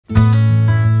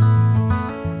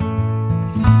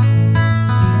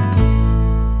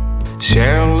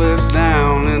Cheryl lives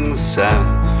down in the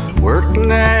south,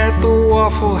 working at the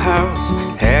Waffle House.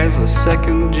 Has a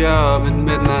second job at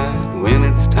midnight when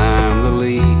it's time to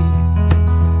leave.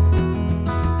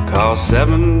 Costs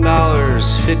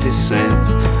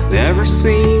 $7.50, never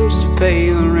seems to pay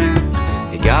the rent.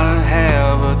 You gotta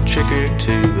have a trick or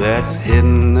two that's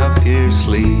hidden up your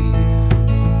sleeve.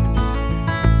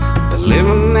 But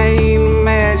living ain't a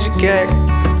magic act,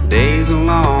 days are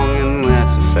long and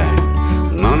that's a fact.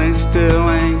 Money still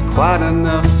ain't quite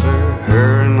enough for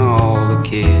her and all the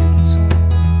kids.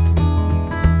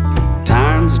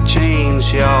 Times have changed,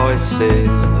 she always says.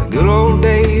 The good old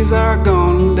days are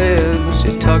gone and dead. But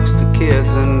she tucks the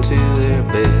kids into their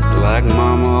bed like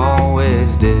Mama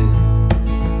always did.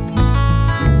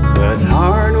 But it's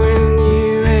hard when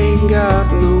you ain't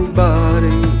got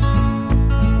nobody,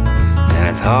 and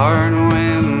it's hard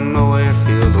when nowhere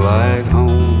feels like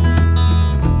home.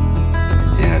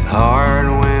 And it's hard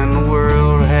when the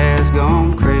world has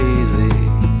gone crazy.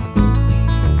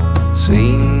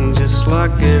 Seems just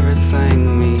like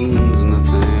everything means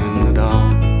nothing at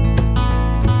all.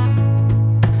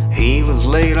 He was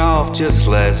laid off just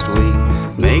last week,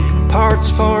 making parts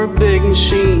for big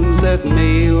machines that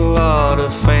made a lot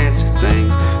of fancy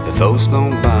things that folks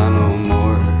don't buy no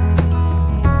more.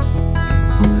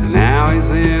 And now he's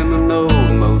in an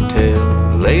old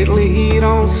motel. Lately he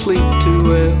don't sleep too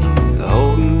well,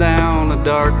 holding down a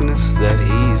darkness that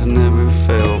he's never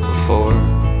felt before.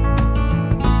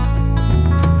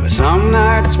 But some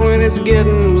nights when it's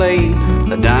getting late,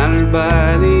 a diner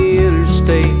by the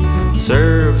interstate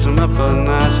serves him up a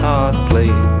nice hot plate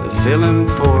to fill him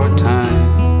for a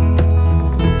time.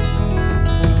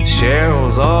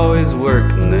 Cheryl's always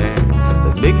working there,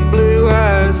 the big blue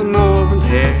eyes and auburn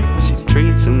hair. She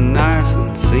treats him nice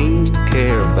and seems to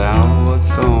care about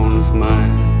what's on his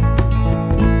mind.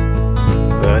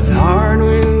 But it's hard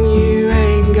when you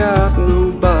ain't got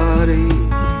nobody.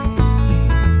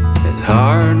 It's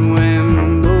hard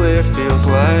when nowhere feels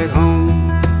like home.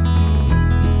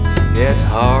 Yeah, it's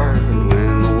hard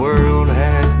when the world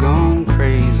has gone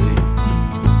crazy.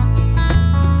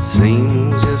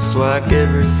 Seems just like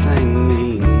everything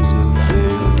means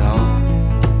nothing at all.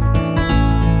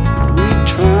 We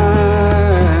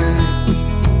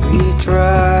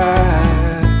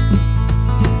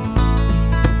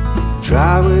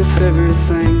try with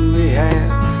everything we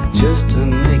have just to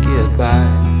make it by.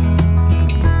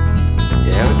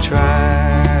 Yeah, we try.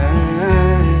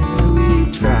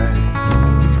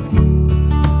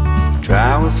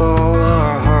 Try with all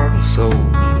our heart and soul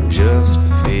just to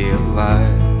feel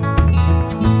alive.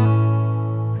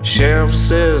 Cheryl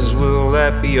says, will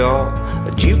that be all?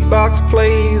 A jukebox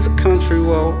plays a country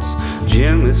waltz.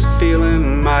 Jim is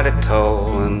feeling mighty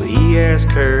tall and he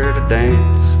asks her to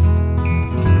dance.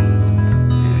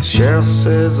 And Cheryl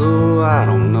says, oh, I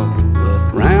don't know,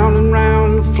 but round and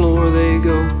round the floor they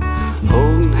go,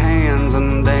 holding hands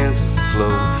and dancing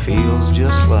slow. Feels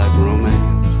just like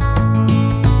romance.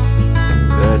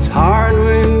 But it's hard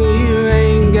when you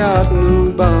ain't got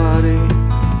nobody.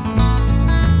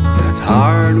 And it's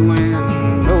hard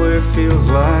when nowhere feels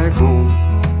like home.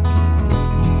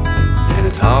 And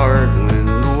it's hard when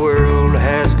the world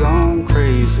has gone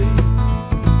crazy.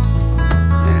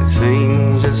 And it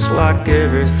seems just like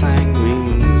everything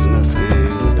means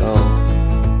nothing at all.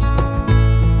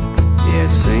 Yeah,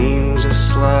 it seems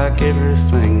just like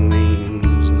everything